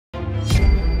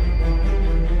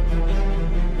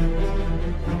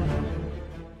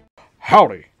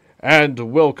Howdy, and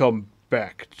welcome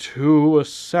back to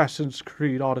Assassin's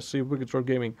Creed Odyssey, Wickedstorm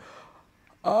Gaming.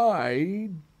 I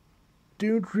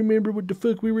don't remember what the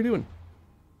fuck we were doing.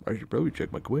 I should probably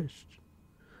check my quests.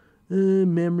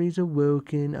 Memories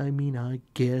awoken. I mean, I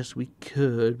guess we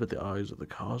could, but the Eyes of the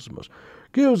Cosmos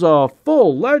gives a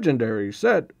full legendary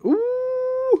set.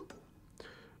 Ooh!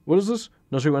 What is this?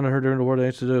 No secret when I heard during the war they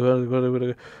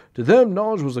to them,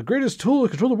 knowledge was the greatest tool to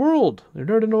control the world. They're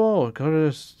nerd in the wall.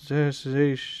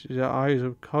 The Eyes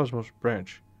of Cosmos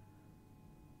branch.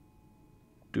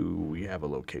 Do we have a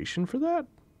location for that?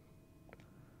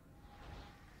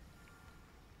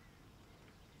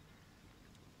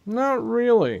 Not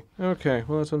really. Okay,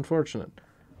 well that's unfortunate.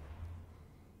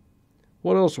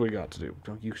 What else we got to do?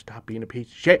 Don't you stop being a piece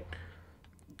of shit.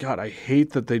 God, I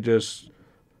hate that they just...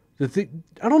 I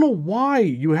don't know why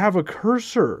you have a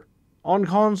cursor on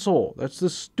console. That's the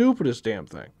stupidest damn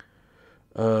thing.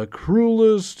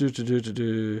 Cruelest.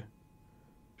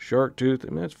 Shark tooth. I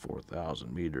mean, that's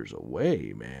 4,000 meters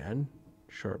away, man.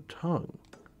 Sharp tongue.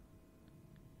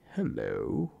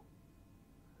 Hello.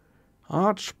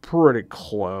 That's pretty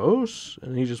close.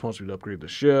 And he just wants me to upgrade the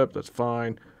ship. That's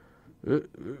fine.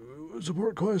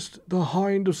 Support quest. The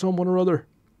hind of someone or other.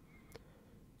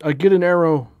 I get an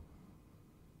arrow.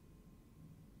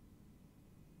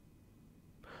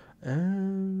 Right.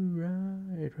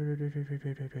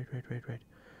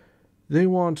 They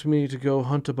want me to go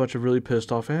hunt a bunch of really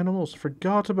pissed off animals.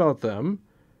 Forgot about them.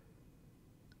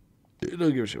 They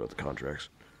don't give a shit about the contracts.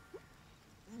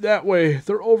 That way,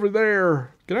 they're over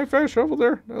there. Can I fast travel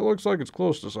there? That looks like it's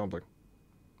close to something.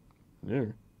 Yeah.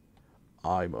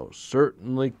 I most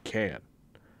certainly can.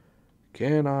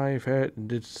 Can I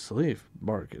did slave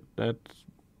market? That's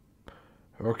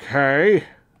okay.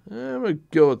 I'm gonna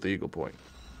go with the Eagle Point.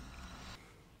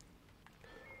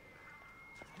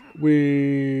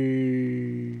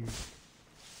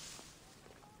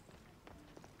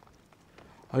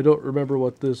 I don't remember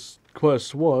what this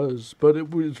quest was, but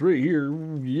it was right here.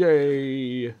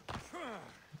 Yay.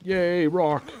 Yay,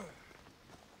 rock.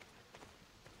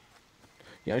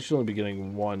 Yeah, I should only be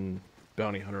getting one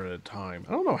bounty hunter at a time.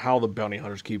 I don't know how the bounty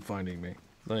hunters keep finding me.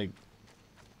 Like,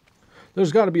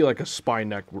 there's got to be like a spy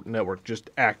network just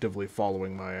actively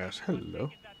following my ass. Hello.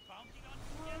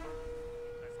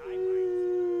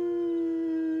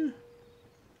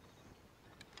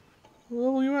 What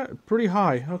level are you at? Pretty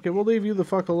high. Okay, we'll leave you the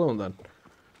fuck alone then.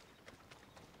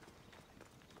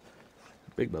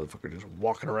 Big motherfucker just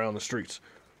walking around the streets.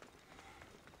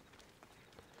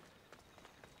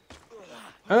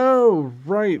 Oh,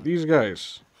 right, these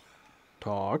guys.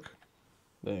 Talk.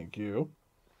 Thank you.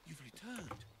 You've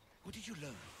returned. What did you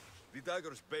learn? The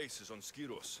dagger's base is on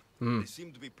Skiros. They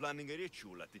seem to be planning a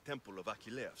ritual at the temple of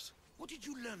Achilles. What did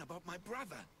you learn about my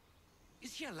brother?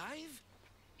 Is he alive?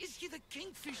 Is he the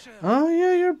Kingfisher? Oh,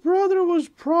 yeah, your brother was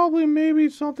probably maybe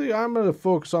something. I'm going to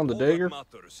focus on the dagger. All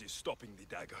that matters is stopping the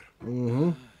dagger.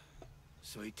 Mm-hmm.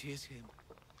 So it is him.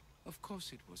 Of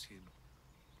course it was him.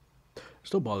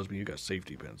 Still bothers me you got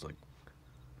safety pins. Like,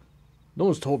 no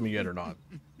one's told me yet or not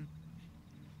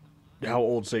how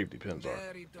old safety pins are.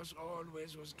 There he does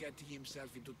always was getting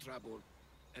himself into trouble.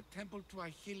 A temple to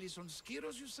Achilles on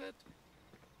Skiros, you said?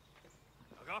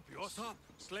 Agapios. Stop,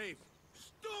 slave.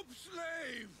 Stop,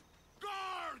 slave!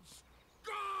 Guards!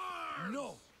 Guards!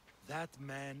 No. That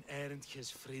man earned his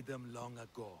freedom long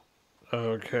ago.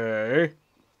 Okay.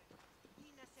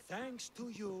 Thanks to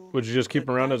you. Would you just keep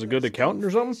him around as a good accountant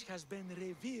or something? Has been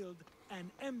revealed,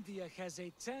 and Emdia has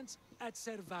a chance at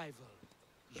survival.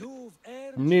 You've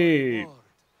earned Neat. your reward.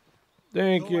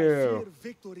 Thank Though I you. fear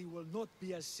victory will not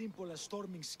be as simple as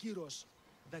storming Skiros.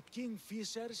 The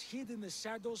Kingfishers hid in the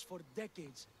shadows for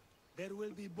decades. There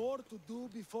will be more to do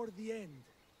before the end.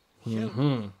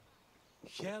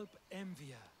 Help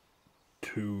Emvia.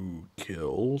 To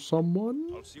kill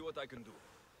someone? I'll see what I can do.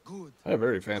 Good. I have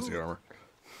very fancy Good. armor.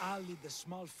 I'll lead the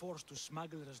small force to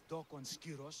Smuggler's Dock on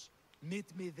Skiros.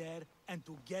 Meet me there, and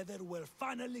together we'll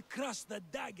finally crush the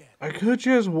dagger. I could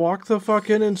just walk the fuck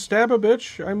in and stab a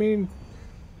bitch. I mean,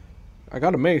 I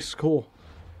got a mace. Cool.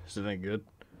 Is it any good?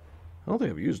 I don't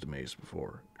think I've used a mace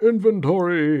before.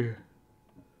 Inventory.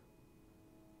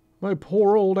 My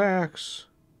poor old axe.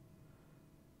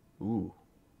 Ooh.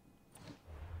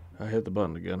 I hit the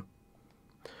button again.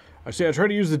 I see, I try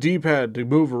to use the D-pad to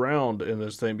move around in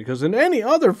this thing, because in any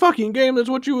other fucking game,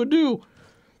 that's what you would do.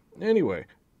 Anyway,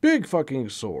 big fucking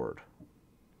sword.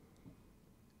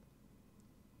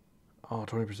 Oh,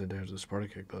 20% damage to the Sparta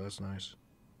kick, though. That's nice.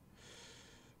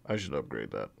 I should upgrade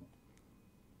that.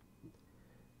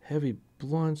 Heavy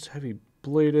blunts, heavy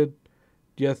bladed.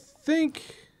 Do you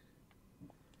think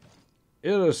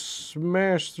it'll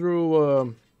smash through,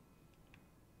 oh,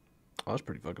 that's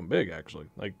pretty fucking big, actually.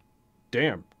 Like,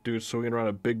 damn, dude's swinging around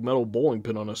a big metal bowling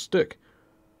pin on a stick.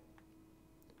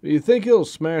 You think it'll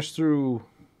smash through...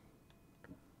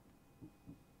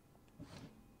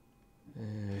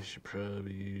 I should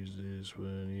probably use this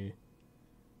one.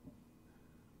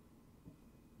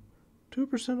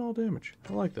 2% all damage.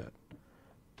 I like that.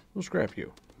 We'll scrap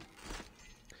you.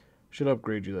 Should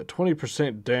upgrade you. That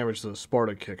 20% damage to the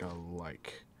Sparta kick I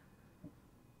like.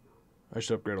 I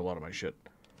should upgrade a lot of my shit.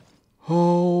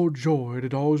 Oh, joy. The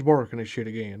dog's barking his shit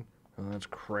again. Oh, that's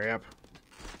crap.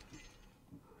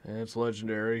 And it's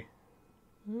legendary.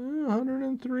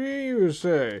 103, you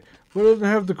say. But it doesn't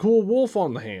have the cool wolf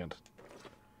on the hand.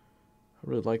 I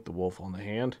really like the wolf on the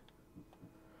hand.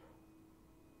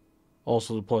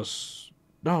 Also the plus...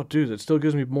 No, dude, it still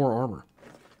gives me more armor.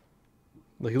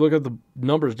 Like, you look at the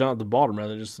numbers down at the bottom rather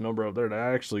than just the number up there.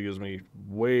 That actually gives me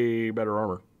way better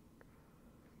armor.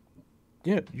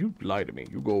 Yeah, you lie to me.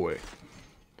 You go away.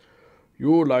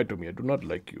 You lie to me. I do not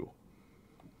like you.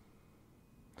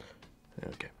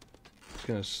 Okay. I was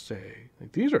going to say...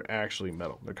 Like, these are actually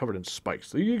metal. They're covered in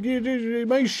spikes.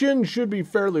 My shin should be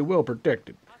fairly well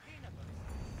protected.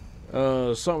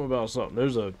 Something about something.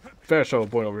 There's a fast travel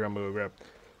point over here I'm going to grab.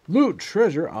 Loot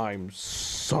treasure. I'm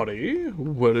sorry.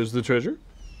 What is the treasure?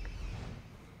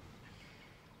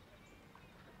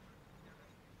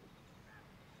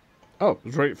 Oh,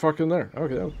 it's right fucking there.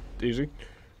 Okay, that was easy.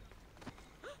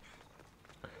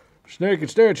 Snake and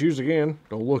statues again.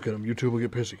 Don't look at them. You two will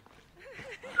get pissy.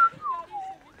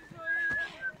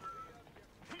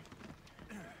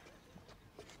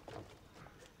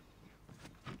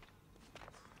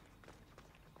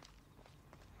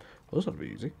 Those ought to be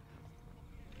easy.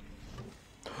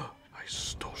 I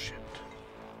stole shit.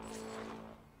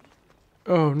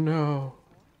 Oh no.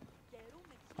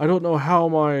 I don't know how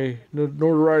my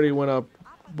notoriety went up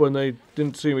when they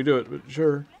didn't see me do it, but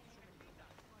sure.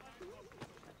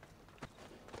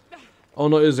 Oh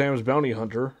no, it's Zam's bounty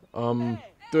hunter.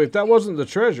 Wait, that wasn't the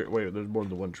treasure. Wait, there's more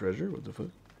than one treasure. What the fuck?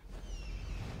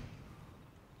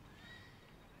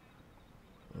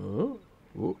 Oh,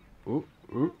 oh, oh,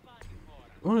 oh.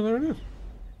 Oh, there it is.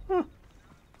 Huh.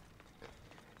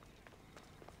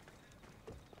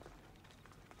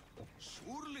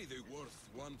 Surely they're worth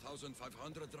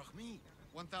 1,500 drachmi.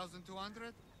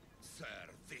 1,200? Sir,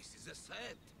 this is a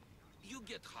set. You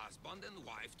get husband and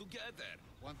wife together.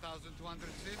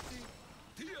 1,250?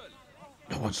 Deal.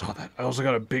 No one saw that. I also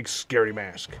got a big scary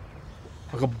mask.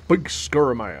 Like a big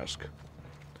scurry mask.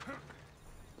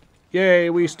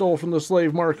 Yay, we stole from the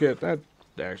slave market. That's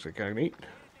actually kind of neat.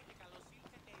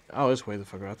 Oh, it's way the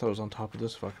fuck out. I thought it was on top of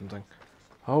this fucking thing.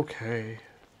 Okay.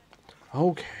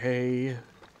 Okay.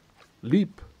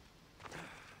 Leap.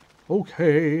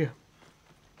 Okay. A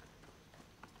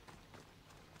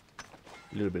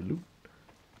little bit of loot.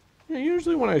 Yeah,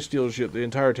 usually when I steal shit, the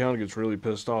entire town gets really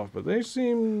pissed off, but they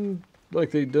seem like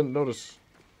they didn't notice.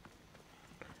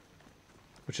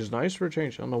 Which is nice for a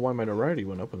change. I don't know why my notoriety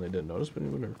went up when they didn't notice, but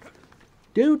whatever.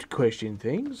 Don't question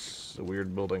things. It's a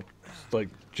weird building. It's like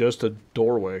just a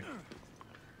doorway.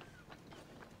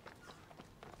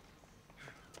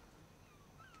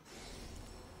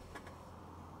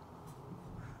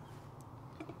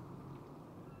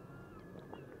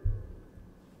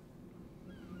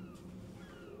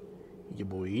 You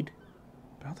boyed.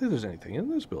 I don't think there's anything in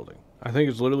this building. I think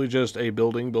it's literally just a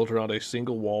building built around a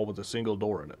single wall with a single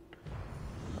door in it.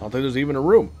 I don't think there's even a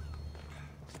room.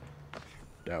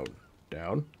 Down.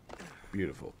 Down.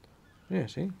 Beautiful. Yeah,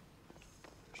 see?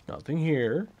 There's nothing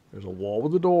here. There's a wall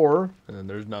with a door, and then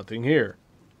there's nothing here.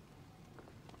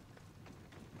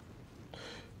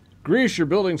 Grease, your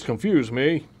buildings confuse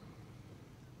me.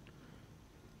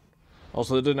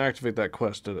 Also, it didn't activate that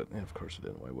quest, did it? Yeah, of course it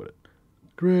didn't. Why would it?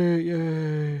 Great,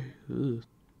 yay.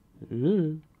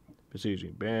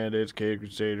 Besieging bandits, cave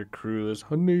crusader, crewless,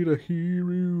 Haneda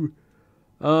hero.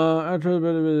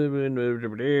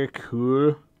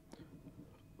 Cool.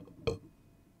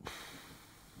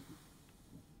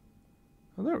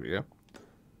 Oh, there we go.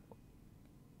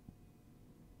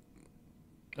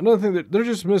 Another thing that they're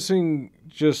just missing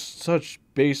just such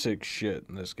basic shit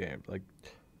in this game. Like,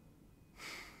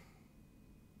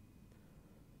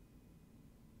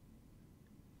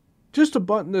 just a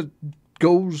button that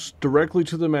goes directly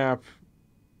to the map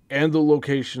and the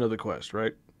location of the quest,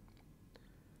 right?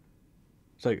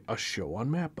 It's like a show on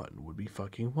map button would be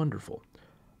fucking wonderful.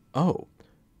 Oh.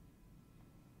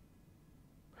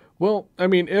 Well, I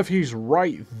mean, if he's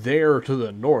right there to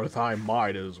the north, I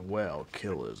might as well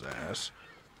kill his ass.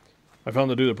 I found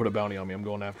the dude that put a bounty on me. I'm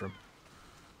going after him.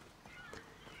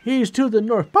 He's to the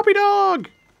north. Puppy dog!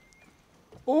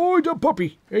 Oh, it's a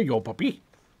puppy. Hey, you puppy.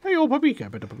 Hey, old puppy.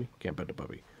 Can't pet a puppy. Can't pet a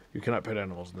puppy. You cannot pet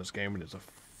animals in this game, and it's a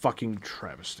fucking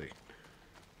travesty.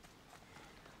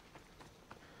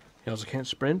 You also can't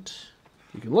sprint.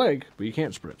 You can leg, but you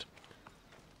can't sprint.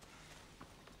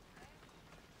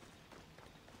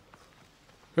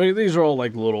 Right, these are all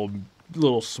like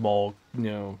little small, you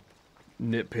know,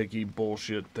 nitpicky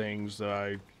bullshit things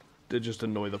that just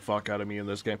annoy the fuck out of me in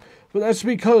this game. But that's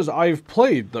because I've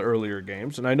played the earlier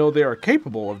games, and I know they are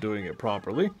capable of doing it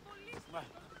properly.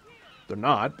 They're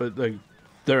not, but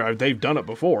they've done it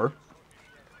before.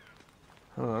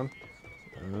 Hold on.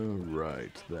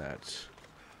 Alright, that.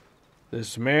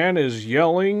 This man is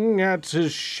yelling at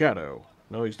his shadow.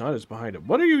 No, he's not. It's behind him.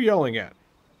 What are you yelling at?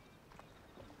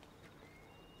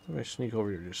 If I sneak over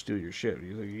here to steal your shit,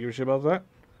 you think you give a shit about that?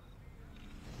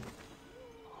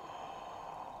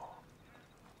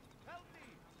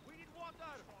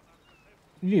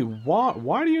 You need water?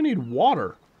 Why do you need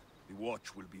water? The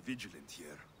watch will be vigilant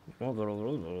here. I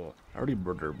already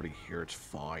murdered everybody here. It's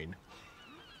fine.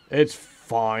 It's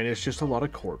fine. It's just a lot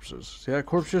of corpses. See that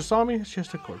corpse just saw me? It's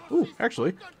just a corpse. Ooh,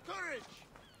 actually.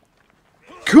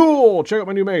 Cool! Check out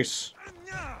my new mace.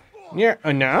 Yeah,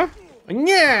 nah.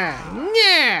 Yeah,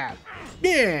 yeah,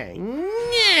 yeah,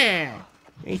 yeah.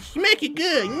 It's making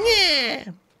good,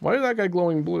 yeah. Why is that guy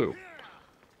glowing blue?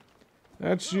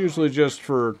 That's usually just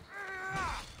for...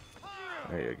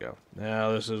 There you go.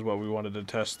 Now this is what we wanted to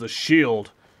test. The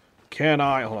shield. Can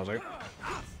I... Hold on a second.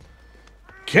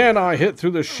 Can I hit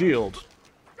through the shield?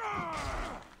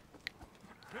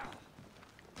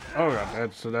 Oh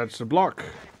god, that's a block.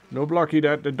 No blocky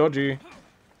that, the dodgy.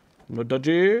 No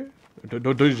dodgy.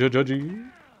 Dodgy.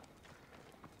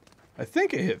 I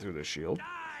think it hit through the shield.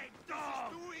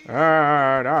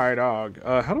 Ah, die dog.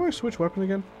 How do I switch weapon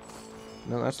again?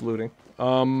 No, that's looting.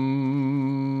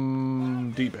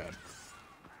 D-pad.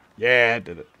 Yeah, it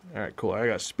did it. Alright, cool. I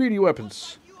got speedy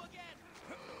weapons.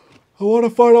 I want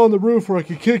to fight on the roof where I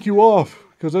can kick you off.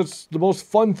 Because that's the most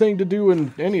fun thing to do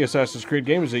in any Assassin's Creed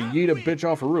game is to yeet a bitch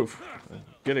off a roof.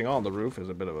 Getting on the roof is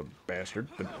a bit of a bastard.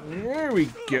 But there we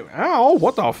go. Ow,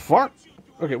 what the fuck?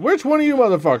 Okay, which one of you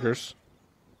motherfuckers?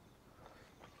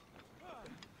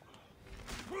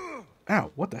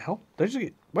 Ow, what the hell? Did I just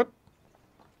get... What?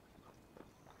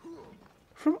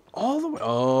 From all the way...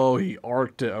 Oh, he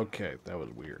arced it. Okay, that was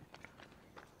weird.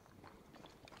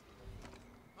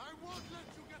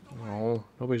 Oh,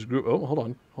 nobody's group. Oh, hold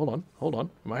on. Hold on. Hold on.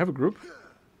 Might have a group.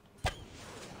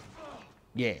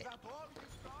 Yeah.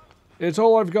 It's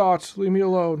all I've got. Leave me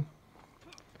alone.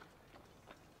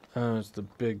 It's the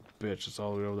big bitch. It's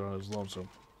all the way over there on his lonesome.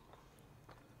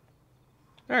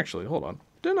 Actually, hold on.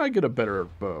 Didn't I get a better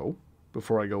bow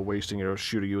before I go wasting arrows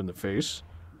shooting you in the face?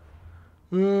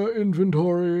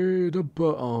 Inventory. The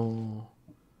bow. Oh.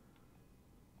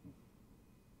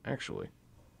 Actually.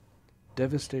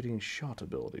 Devastating shot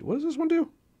ability. What does this one do?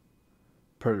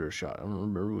 Predator shot. I don't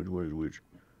remember which is which.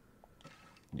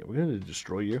 Yeah, we're gonna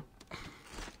destroy you.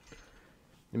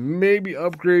 And maybe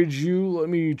upgrade you. Let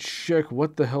me check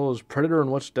what the hell is Predator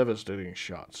and what's devastating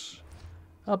shots.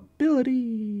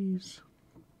 Abilities.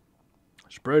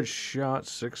 Spread shot,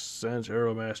 Sixth Sense,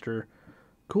 Arrow Master.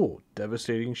 Cool.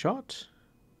 Devastating shot.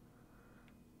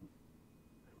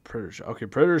 Predator shot. Okay,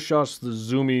 Predator shot's the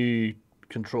zoomy,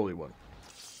 controlly one.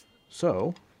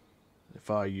 So, if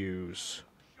I use,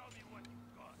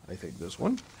 I think this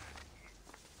one.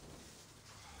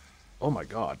 Oh my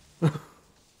god.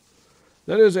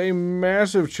 That is a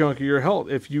massive chunk of your health.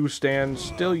 If you stand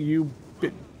still, you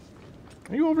bit.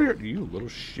 Are you over here? You little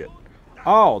shit.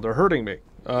 Oh, they're hurting me.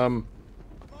 I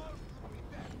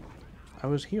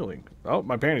was healing. Oh,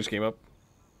 my panties came up.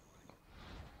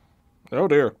 Oh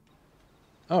dear.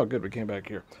 Oh, good, we came back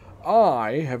here.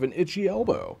 I have an itchy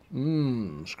elbow.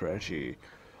 Scratchy.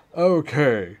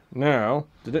 Okay, now,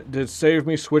 did it save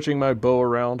me switching my bow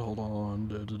around? Hold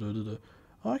on.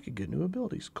 Oh, I could get new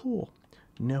abilities. Cool.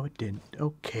 No, it didn't.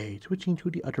 Okay, switching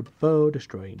to the other bow,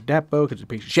 destroying that bow because it's a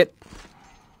piece of shit.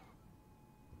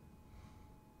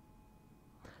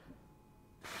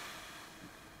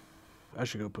 I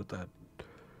should go put that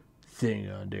thing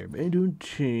on there. I don't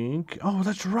think... Oh,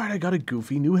 that's right, I got a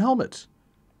goofy new helmet.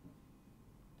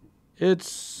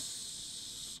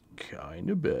 It's kind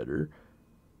of better.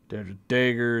 There's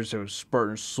daggers, there's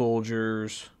Spartan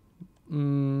soldiers.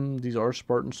 These are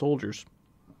Spartan soldiers.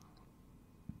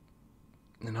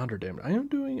 And 100 damage.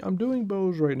 I'm doing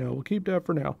bows right now. We'll keep that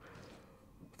for now.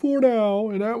 For now,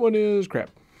 and that one is crap.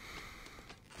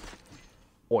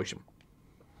 Awesome.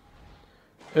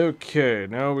 Okay,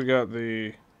 now we got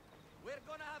the... We're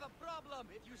gonna have a problem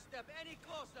if you step any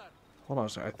closer. Hold on a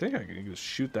second. I think I can just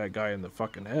shoot that guy in the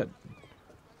fucking head.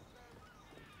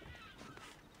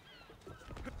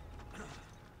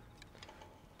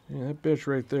 Yeah, that bitch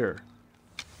right there.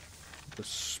 The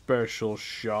special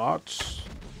shots.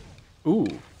 Ooh.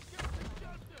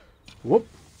 Whoop.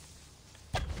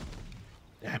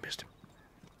 Yeah, I missed him.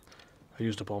 I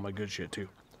used up all my good shit, too.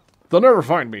 They'll never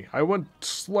find me. I went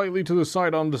slightly to the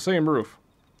side on the same roof.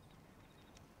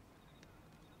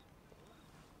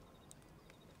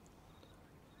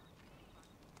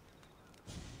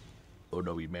 Oh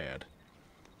no, he's mad.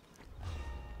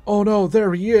 Oh no,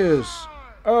 there he is.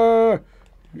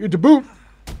 It's a boot.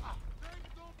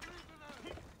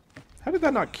 How did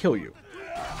that not kill you?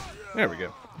 There we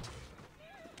go.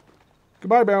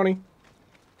 Goodbye, bounty.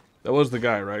 That was the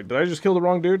guy, right? Did I just kill the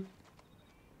wrong dude?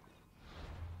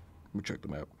 Let me check the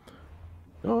map.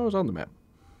 No, I was on the map.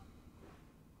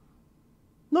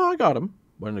 No, I got him.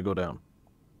 Why didn't it go down?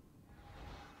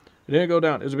 It didn't go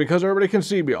down. Is it because everybody can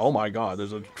see me? Oh my god,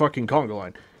 there's a fucking conga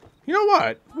line. You know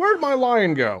what? Where'd my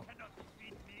lion go?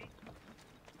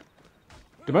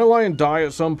 Did my lion die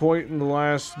at some point in the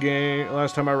last game?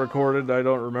 Last time I recorded? I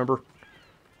don't remember.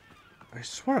 I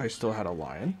swear I still had a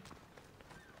lion.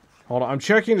 Hold on, I'm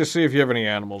checking to see if you have any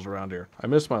animals around here. I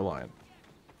missed my lion.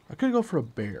 I could go for a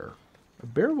bear. A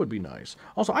bear would be nice.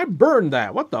 Also, I burned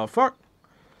that. What the fuck?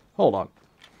 Hold on.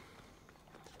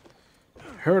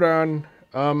 Hold on.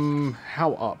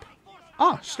 How up?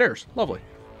 Ah, stairs. Lovely.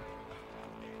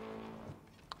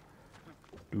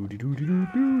 Already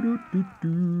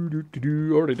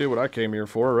did what I came here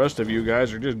for. The rest of you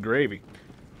guys are just gravy.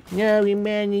 No,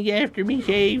 man, you after me,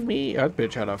 save me. That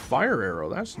bitch had a fire arrow.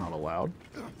 That's not allowed.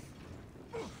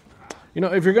 You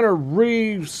know, if you're gonna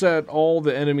reset all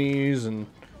the enemies and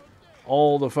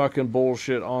all the fucking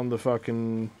bullshit on the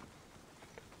fucking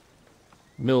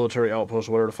military outpost,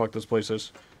 whatever the fuck this place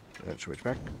is. Switch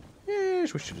back. Yeah,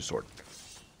 switch to the sword.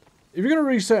 If you're gonna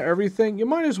reset everything, you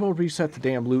might as well reset the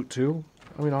damn loot too.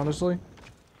 I mean, honestly.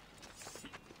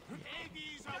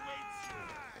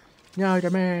 No,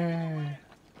 man.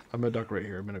 I'm gonna duck right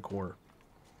here. I'm in a corner.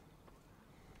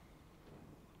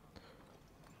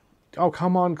 Oh,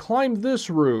 come on. Climb this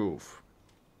roof.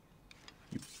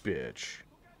 You bitch.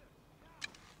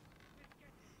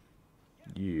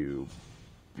 You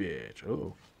bitch.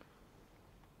 Oh.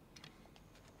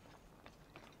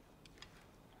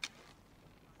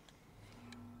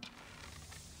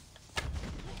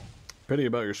 Pity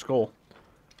about your skull.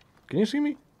 Can you see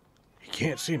me? He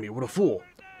can't see me. What a fool.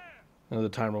 And the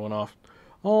timer went off.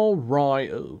 All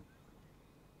right. Oh.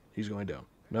 He's going down.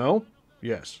 No?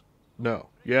 Yes. No.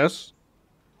 Yes?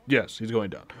 Yes, he's going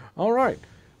down. All right.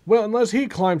 Well, unless he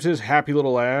climbs his happy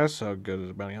little ass, how good is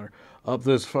a bounty hunter, up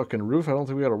this fucking roof, I don't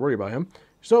think we got to worry about him.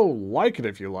 So, like it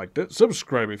if you liked it.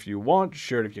 Subscribe if you want.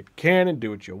 Share it if you can. And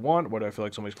do what you want. Why do I feel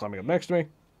like somebody's climbing up next to me?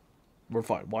 We're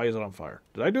fine. Why is it on fire?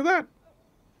 Did I do that?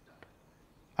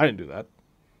 I didn't do that.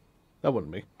 That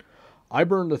wasn't me. I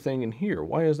burned the thing in here.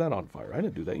 Why is that on fire? I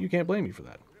didn't do that. You can't blame me for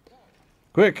that.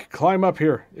 Quick, climb up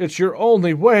here. It's your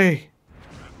only way.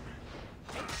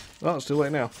 Well, it's too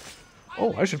late now.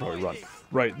 Oh, I should probably run.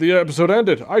 Right, the episode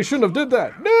ended. I shouldn't have did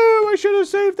that. No, I should have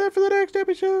saved that for the next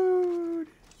episode.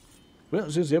 Well,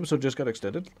 since the episode just got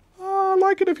extended,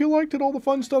 like it if you liked it. All the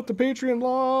fun stuff, the Patreon,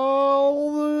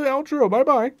 all the outro.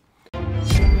 Bye-bye.